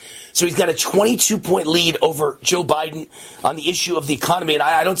 So he's got a 22-point lead over Joe Biden on the issue of the economy. And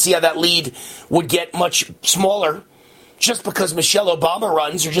I don't see how that lead would get much smaller just because Michelle Obama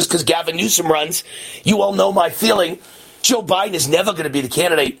runs or just because Gavin Newsom runs. You all know my feeling. Joe Biden is never going to be the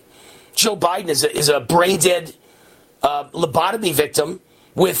candidate. Joe Biden is a brain-dead lobotomy victim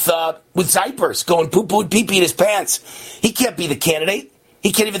with diapers going poo-poo and pee-pee in his pants. He can't be the candidate.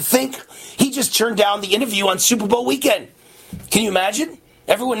 He can't even think. He just turned down the interview on Super Bowl weekend. Can you imagine?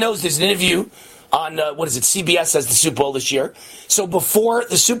 Everyone knows there's an interview on, CBS has the Super Bowl this year. So before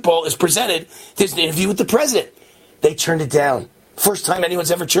the Super Bowl is presented, there's an interview with the president. They turned it down. First time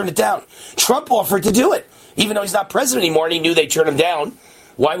anyone's ever turned it down. Trump offered to do it, even though he's not president anymore, and he knew they'd turn him down.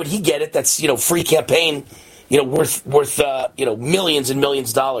 Why would he get it? That's, free campaign, worth millions and millions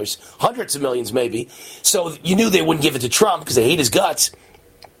of dollars, hundreds of millions maybe. So you knew they wouldn't give it to Trump because they hate his guts.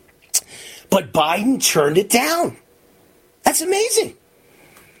 But Biden turned it down. That's amazing.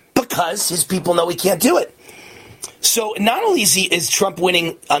 Because his people know he can't do it. So not only is Trump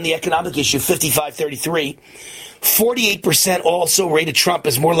winning on the economic issue, 55-33, 48% also rated Trump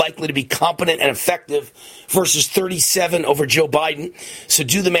as more likely to be competent and effective versus 37 over Joe Biden. So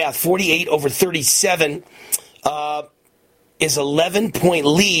do the math. 48 over 37 is 11-point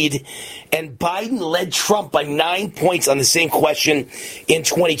lead, and Biden led Trump by 9 points on the same question in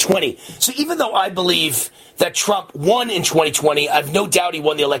 2020. So even though I believe that Trump won in 2020, I have no doubt he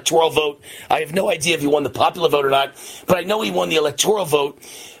won the electoral vote. I have no idea if he won the popular vote or not, but I know he won the electoral vote.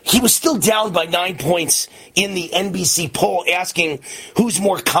 He was still down by 9 points in the NBC poll asking who's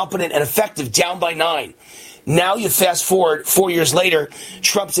more competent and effective, down by 9. Now you fast forward 4 years later,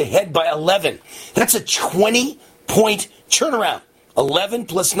 Trump's ahead by 11. That's a 20-point turnaround. 11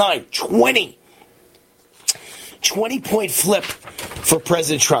 plus 9, 20. 20-point flip for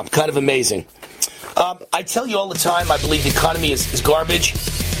President Trump. Kind of amazing. I tell you all the time, I believe the economy is garbage.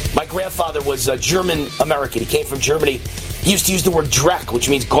 My grandfather was German-American. He came from Germany. He used to use the word Dreck, which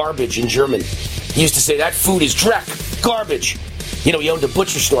means garbage in German. He used to say, that food is Dreck, garbage. He owned a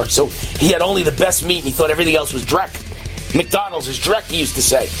butcher store, so he had only the best meat, and he thought everything else was Dreck. McDonald's is Dreck, he used to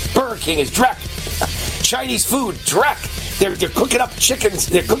say. Burger King is Dreck. Chinese food, Dreck. They're cooking up chickens.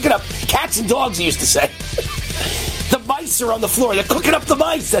 They're cooking up cats and dogs, he used to say. The mice are on the floor. They're cooking up the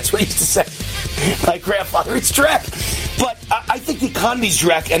mice. That's what he used to say. My grandfather, it's Dreck. But I think the economy's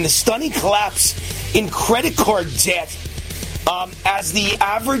Dreck, and the stunning collapse in credit card debt as the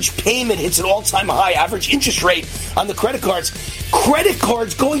average payment hits an all-time high, average interest rate on the credit cards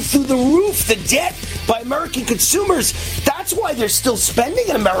going through the roof, the debt by American consumers. That's why they're still spending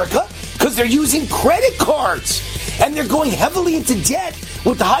in America, because they're using credit cards. And they're going heavily into debt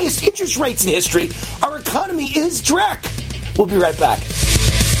with the highest interest rates in history. Our economy is Dreck. We'll be right back.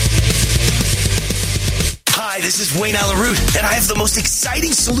 Hi, this is Wayne Allyn, and I have the most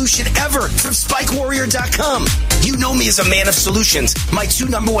exciting solution ever from SpikeWarrior.com. You know me as a man of solutions. My 2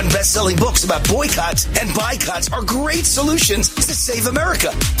 #1 best-selling books about boycotts and boycotts are great solutions to save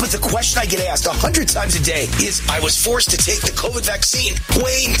America. But the question I get asked 100 times a day is, I was forced to take the COVID vaccine.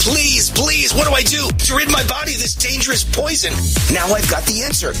 Wayne, please, what do I do to rid my body of this dangerous poison? Now I've got the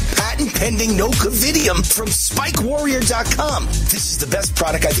answer. Patent pending no covidium from SpikeWarrior.com. This is the best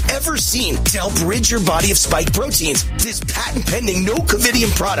product I've ever seen to help rid your body of spike proteins. This patent-pending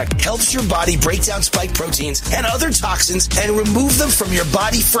no-covidium product helps your body break down spike proteins and other toxins and remove them from your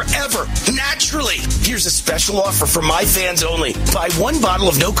body forever, naturally. Here's a special offer for my fans only. Buy 1 bottle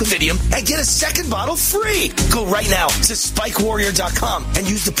of no-covidium and get a 2nd bottle free. Go right now to SpikeWarrior.com and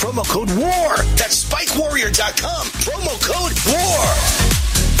use the promo code WAR. That's SpikeWarrior.com. Promo code WAR.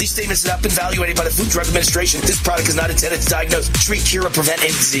 These statements have not been evaluated by the Food and Drug Administration. This product is not intended to diagnose, treat, cure, or prevent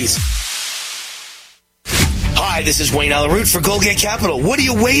any disease. Hi, this is Wayne Allyn for Goldgate Capital. What are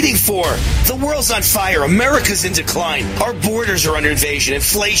you waiting for? The world's on fire. America's in decline. Our borders are under invasion.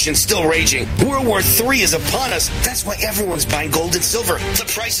 Inflation's still raging. World War III is upon us. That's why everyone's buying gold and silver. The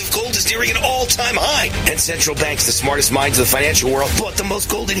price of gold is nearing an all-time high. And central banks, the smartest minds of the financial world, bought the most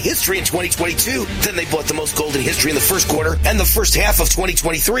gold in history in 2022. Then they bought the most gold in history in the first quarter and the first half of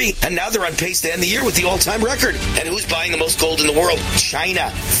 2023. And now they're on pace to end the year with the all-time record. And who's buying the most gold in the world?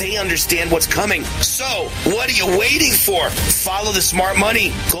 China. They understand what's coming. So, what are you waiting for? Follow the smart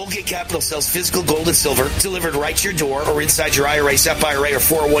money. Goldgate Capital sells physical gold and silver delivered right to your door or inside your IRA, SEP IRA, or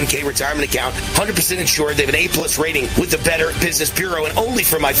 401k retirement account. 100% insured. They have an A+ rating with the Better Business Bureau. And only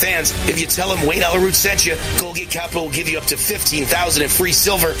for my fans, if you tell them Wayne Allyn sent you, Goldgate Capital will give you up to $15,000 in free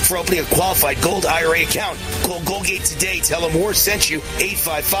silver for opening a qualified gold IRA account. Call Goldgate today. Tell them Moore sent you.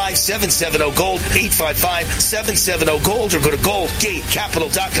 855-770-GOLD. 855-770-GOLD, or go to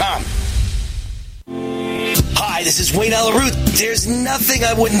goldgatecapital.com. Hi, this is Wayne Allyn. There's nothing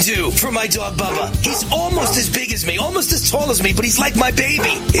I wouldn't do for my dog Bubba. He's almost as big as me, almost as tall as me, but he's like my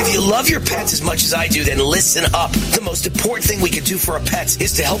baby. If you love your pets as much as I do, then listen up. The most important thing we can do for our pets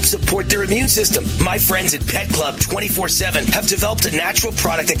is to help support their immune system. My friends at Pet Club 24/7 have developed a natural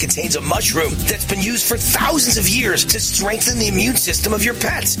product that contains a mushroom that's been used for thousands of years to strengthen the immune system of your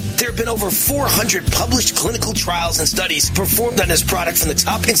pets. There have been over 400 published clinical trials and studies performed on this product from the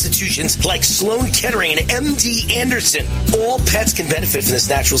top institutions like Sloan Kettering and MD Anderson. All pets can benefit from this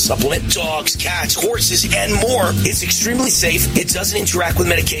natural supplement. Dogs, cats, horses, and more. It's extremely safe. It doesn't interact with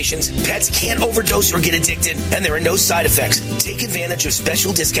medications. Pets can't overdose or get addicted, and there are no side effects. Take advantage of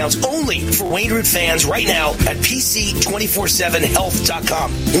special discounts only for Wayne Root fans right now at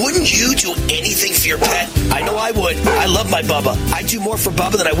PC247health.com. Wouldn't you do anything for your pet? I know I would. I love my Bubba. I do more for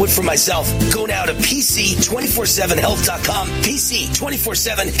Bubba than I would for myself. Go now to PC247health.com.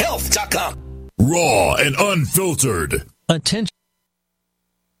 PC247health.com. Raw and unfiltered. Attention.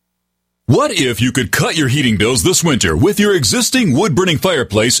 What if you could cut your heating bills this winter with your existing wood-burning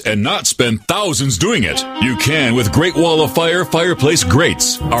fireplace and not spend thousands doing it? You can with Great Wall of Fire fireplace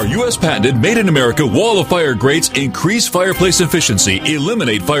grates. Our U.S. patented made-in-America Wall of Fire grates increase fireplace efficiency,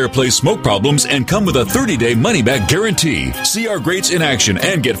 eliminate fireplace smoke problems, and come with a 30-day money-back guarantee. See our grates in action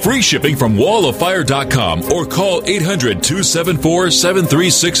and get free shipping from walloffire.com or call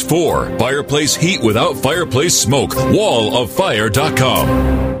 800-274-7364. Fireplace heat without fireplace smoke.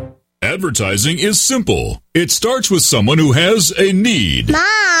 walloffire.com. Advertising is simple. It starts with someone who has a need.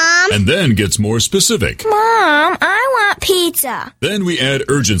 Mom! And then gets more specific. Mom, I want pizza. Then we add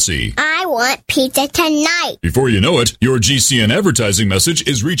urgency. I want pizza tonight. Before you know it, your GCN advertising message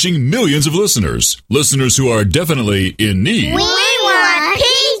is reaching millions of listeners. Listeners who are definitely in need. We want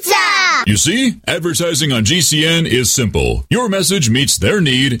pizza! You see, advertising on GCN is simple. Your message meets their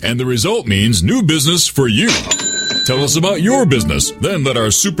need, and the result means new business for you. Tell us about your business. Then let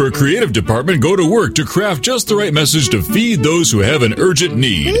our super creative department go to work to craft just the right message to feed those who have an urgent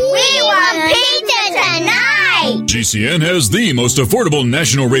need. We want pizza tonight! GCN has the most affordable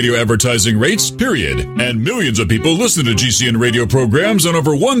national radio advertising rates, period. And millions of people listen to GCN radio programs on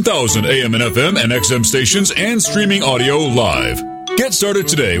over 1,000 AM and FM and XM stations and streaming audio live. Get started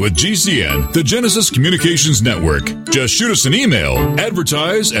today with GCN, the Genesis Communications Network. Just shoot us an email,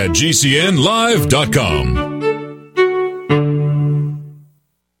 advertise@gcnlive.com.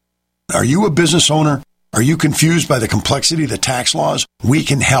 Are you a business owner? Are you confused by the complexity of the tax laws? We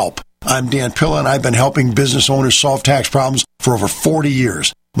can help. I'm Dan Pilla, and I've been helping business owners solve tax problems for over 40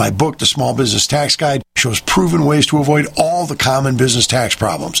 years. My book, The Small Business Tax Guide, shows proven ways to avoid all the common business tax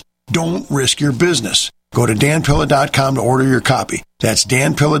problems. Don't risk your business. Go to danpilla.com to order your copy. That's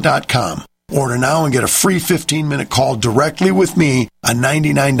danpilla.com. Order now and get a free 15-minute call directly with me, a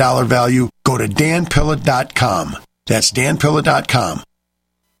 $99 value. Go to danpilla.com. That's danpilla.com.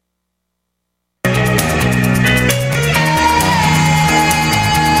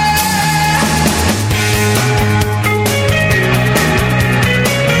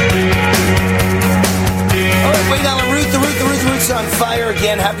 On fire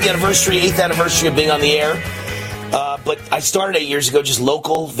again. Happy anniversary, 8th anniversary of being on the air. But I started 8 years ago, just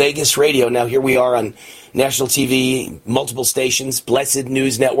local Vegas radio. Now here we are on national TV, multiple stations, Blessed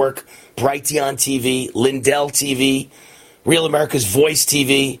News Network, Brighteon TV, Lindell TV, Real America's Voice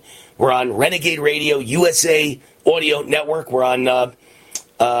TV. We're on Renegade Radio, USA Audio Network. We're on,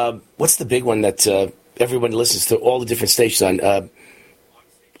 what's the big one that everyone listens to, all the different stations on?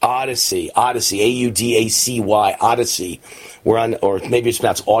 Odyssey, A-U-D-A-C-Y, Odyssey. We're on, or maybe it's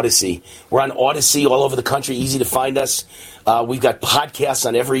pronounced Odyssey. We're on Odyssey all over the country, easy to find us. We've got podcasts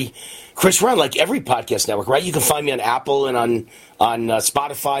on Chris, we're on like every podcast network, right? You can find me on Apple and on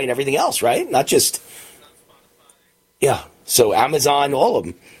Spotify and everything else, right? Not just, yeah. So Amazon, all of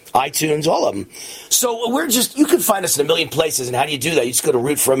them. iTunes, all of them. So you can find us in a million places, and how do you do that? You just go to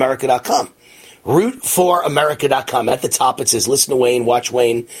rootforamerica.com. rootforamerica.com. At the top, it says Listen to Wayne, Watch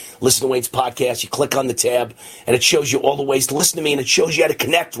Wayne, Listen to Wayne's podcast. You click on the tab, and it shows you all the ways to listen to me, and it shows you how to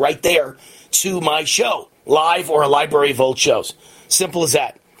connect right there to my show, live or a library of old shows. Simple as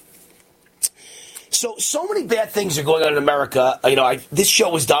that. So many bad things are going on in America. This show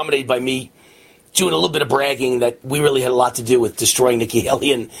was dominated by me doing a little bit of bragging that we really had a lot to do with destroying Nikki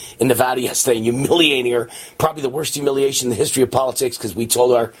Haley in Nevada yesterday and humiliating her. Probably the worst humiliation in the history of politics, because we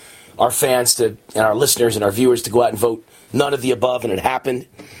told our fans and our listeners and our viewers to go out and vote none of the above, and it happened.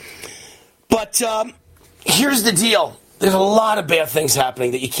 But here's the deal. There's a lot of bad things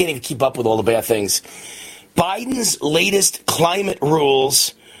happening that you can't even keep up with all the bad things. Biden's latest climate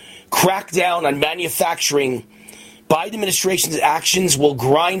rules crack down on manufacturing. Biden administration's actions will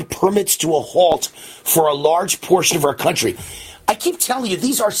grind permits to a halt for a large portion of our country. I keep telling you,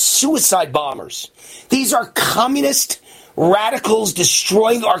 these are suicide bombers. These are communist radicals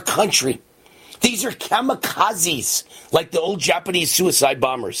destroying our country. These are kamikazes, like the old Japanese suicide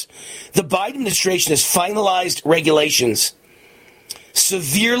bombers. The Biden administration has finalized regulations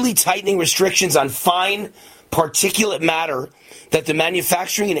severely tightening restrictions on fine particulate matter that the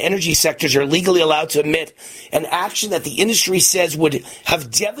manufacturing and energy sectors are legally allowed to emit, an action that the industry says would have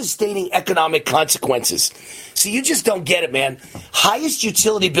devastating economic consequences. So you just don't get it, man. Highest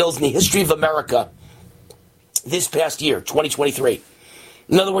utility bills in the history of America this past year, 2023.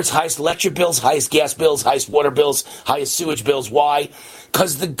 In other words, highest electric bills, highest gas bills, highest water bills, highest sewage bills. Why?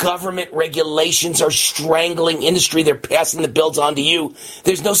 Because the government regulations are strangling industry. They're passing the bills on to you.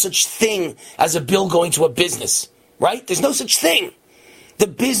 There's no such thing as a bill going to a business, right? There's no such thing. The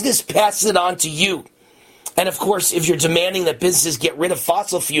business passes it on to you. And of course, if you're demanding that businesses get rid of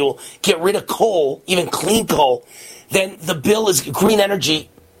fossil fuel, get rid of coal, even clean coal, then the bill is green energy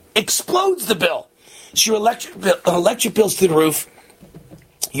explodes the bill. So your electric bills through the roof,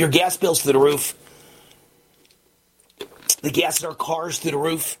 your gas bills through the roof, the gas in our cars through the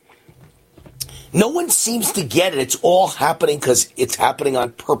roof. No one seems to get it. It's all happening because it's happening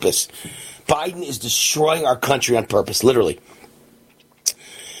on purpose. Biden is destroying our country on purpose, literally.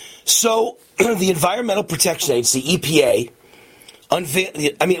 So the Environmental Protection Agency, EPA,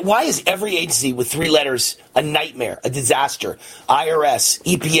 why is every agency with three letters a nightmare, a disaster? IRS,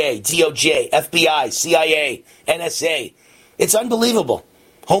 EPA, DOJ, FBI, CIA, NSA. It's unbelievable.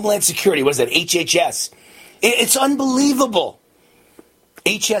 Homeland Security, what is that? HHS. It's unbelievable.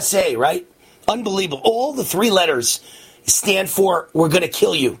 HSA, right? Unbelievable. All the three letters stand for, we're going to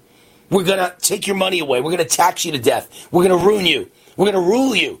kill you. We're going to take your money away. We're going to tax you to death. We're going to ruin you. We're going to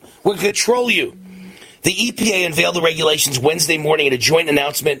rule you. We're going to control you. The EPA unveiled the regulations Wednesday morning at a joint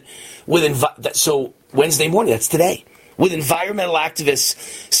announcement with Wednesday morning, that's today, with environmental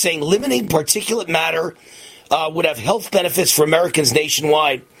activists saying limiting particulate matter would have health benefits for Americans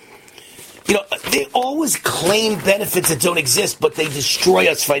nationwide. You know, they always claim benefits that don't exist, but they destroy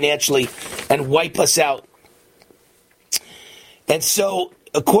us financially and wipe us out. And so,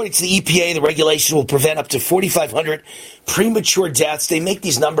 according to the EPA, the regulation will prevent up to 4,500 premature deaths. They make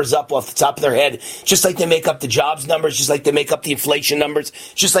these numbers up off the top of their head, just like they make up the jobs numbers, just like they make up the inflation numbers,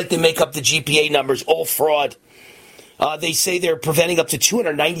 just like they make up the GPA numbers, all fraud. They say they're preventing up to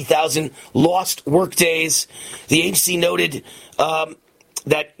 290,000 lost work days. The agency noted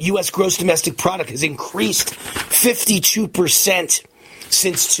that U.S. gross domestic product has increased 52%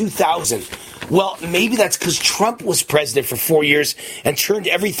 since 2000. Well, maybe that's because Trump was president for 4 years and turned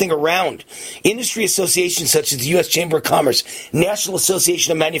everything around. Industry associations such as the U.S. Chamber of Commerce, National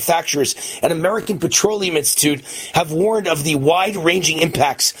Association of Manufacturers, and American Petroleum Institute have warned of the wide-ranging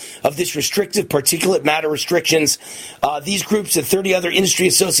impacts of this restrictive particulate matter restrictions. These groups and 30 other industry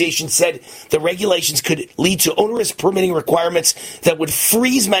associations said the regulations could lead to onerous permitting requirements that would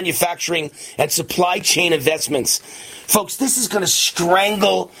freeze manufacturing and supply chain investments. Folks, this is going to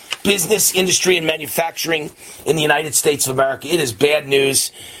strangle business, industry, and manufacturing in the United States of America. It is bad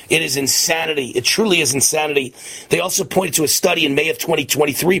news. It is insanity. It truly is insanity. They also pointed to a study in May of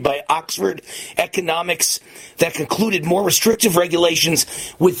 2023 by Oxford Economics that concluded more restrictive regulations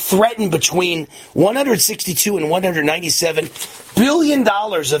would threaten between $162 and $197 billion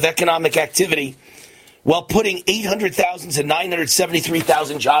of economic activity while putting 800,000 to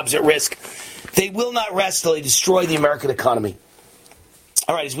 973,000 jobs at risk. They will not rest till they destroy the American economy.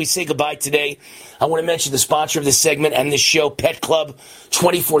 All right, as we say goodbye today, I want to mention the sponsor of this segment and this show, Pet Club,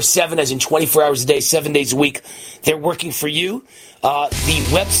 24/7, as in 24 hours a day, 7 days a week. They're working for you. The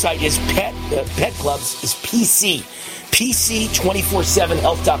website is Pet Clubs is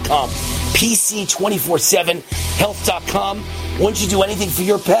PC247health.com. PC247health.com. Wouldn't you do anything for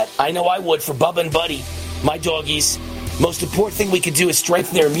your pet? I know I would for Bubba and Buddy, my doggies. Most important thing we can do is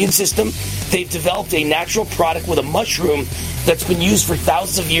strengthen their immune system. They've developed a natural product with a mushroom that's been used for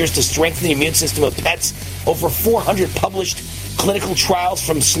thousands of years to strengthen the immune system of pets. Over 400 published clinical trials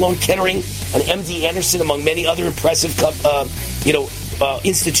from Sloan Kettering and MD Anderson, among many other impressive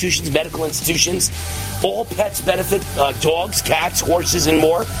institutions, medical institutions. All pets benefit, dogs, cats, horses, and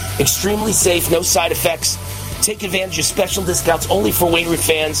more. Extremely safe, no side effects. Take advantage of special discounts only for Wayne Root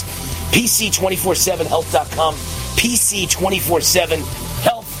fans. PC247health.com.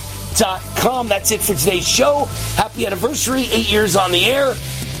 PC247health.com. That's it for today's show. Happy anniversary, 8 years on the air.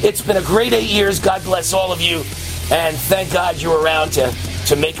 It's been a great 8 years. God bless all of you. And thank God you're around to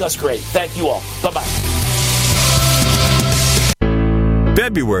make us great. Thank you all. Bye-bye.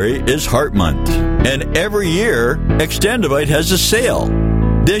 February is Heart Month, and every year, Extendivite has a sale.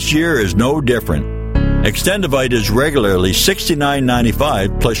 This year is no different. Extendivite is regularly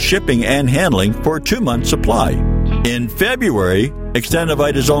 $69.95 plus shipping and handling for a 2-month supply. In February,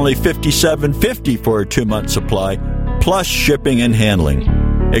 Extendivite is only $57.50 for a 2-month supply plus shipping and handling.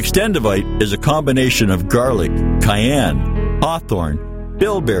 Extendivite is a combination of garlic, cayenne, hawthorn,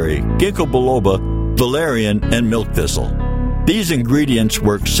 bilberry, ginkgo biloba, valerian, and milk thistle. These ingredients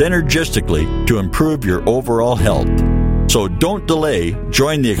work synergistically to improve your overall health. So don't delay.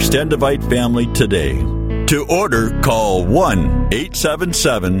 Join the Extendivite family today. To order, call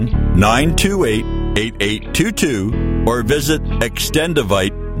 1-877-928-8822 or visit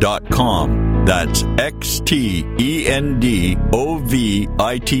extendivite.com. That's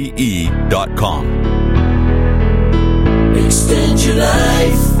XTENDOVITE.com. Extend your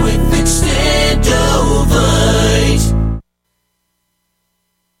life with Extendovite.